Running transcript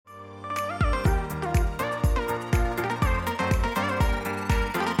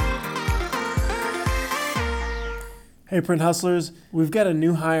Hey, Print Hustlers, we've got a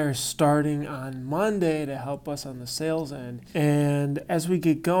new hire starting on Monday to help us on the sales end. And as we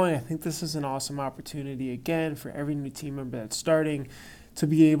get going, I think this is an awesome opportunity again for every new team member that's starting to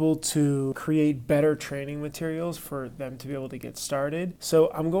be able to create better training materials for them to be able to get started.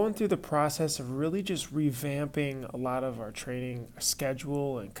 So I'm going through the process of really just revamping a lot of our training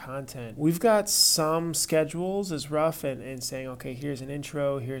schedule and content. We've got some schedules as rough and saying, okay, here's an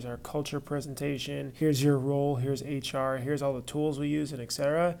intro, here's our culture presentation, here's your role, here's HR, here's all the tools we use, and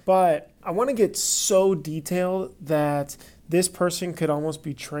etc. But I want to get so detailed that this person could almost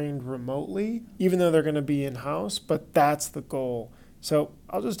be trained remotely, even though they're going to be in-house, but that's the goal. So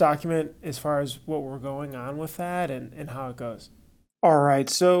I'll just document as far as what we're going on with that and how it goes. All right,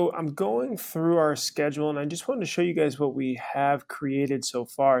 so I'm going through our schedule and I just wanted to show you guys what we have created so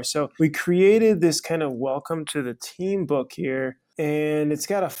far. So we created this kind of welcome to the team book here, and it's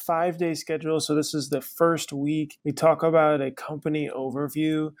got a 5-day schedule. So this is the first week. We talk about a company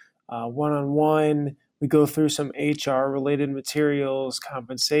overview, one-on-one. We go through some HR related materials,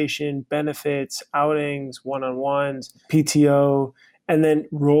 compensation, benefits, outings, one-on-ones, PTO, and then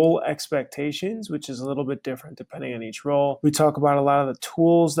role expectations, which is a little bit different depending on each role. We talk about a lot of the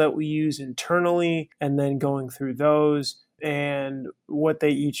tools that we use internally and then going through those and what they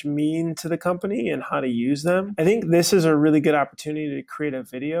each mean to the company and how to use them. I think this is a really good opportunity to create a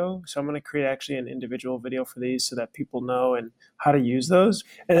video. So I'm going to create actually an individual video for these so that people know and how to use those.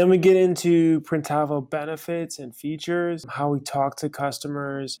 And then we get into Printavo benefits and features, how we talk to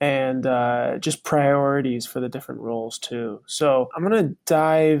customers, and just priorities for the different roles too. So I'm going to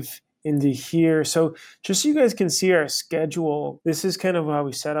dive into here. So just so you guys can see our schedule, this is kind of how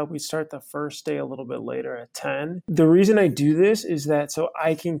we set up. We start the first day a little bit later at 10. The reason I do this is that so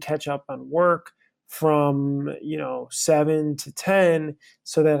I can catch up on work from 7 to 10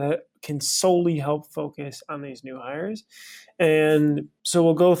 so that I can solely help focus on these new hires. And so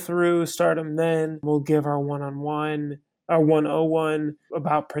we'll go through, start them then. We'll give our one-on-one, our 101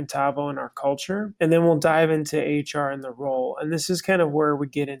 about Printavo and our culture. And then we'll dive into HR and the role. And this is kind of where we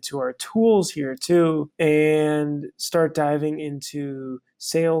get into our tools here too and start diving into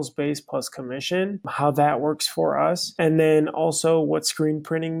sales base plus commission, how that works for us. And then also what screen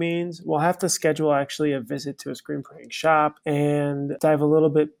printing means. We'll have to schedule actually a visit to a screen printing shop and dive a little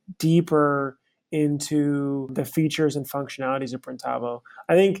bit deeper into the features and functionalities of Printavo.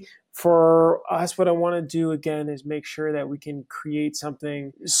 I think for us, what I want to do again is make sure that we can create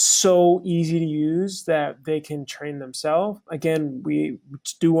something so easy to use that they can train themselves. Again, we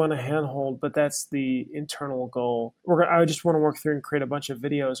do want a handhold, but that's the internal goal. I just want to work through and create a bunch of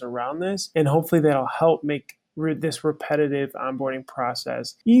videos around this, and hopefully that'll help make this repetitive onboarding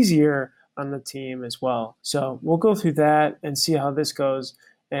process easier on the team as well. So we'll go through that and see how this goes,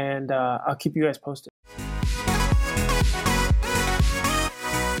 and I'll keep you guys posted.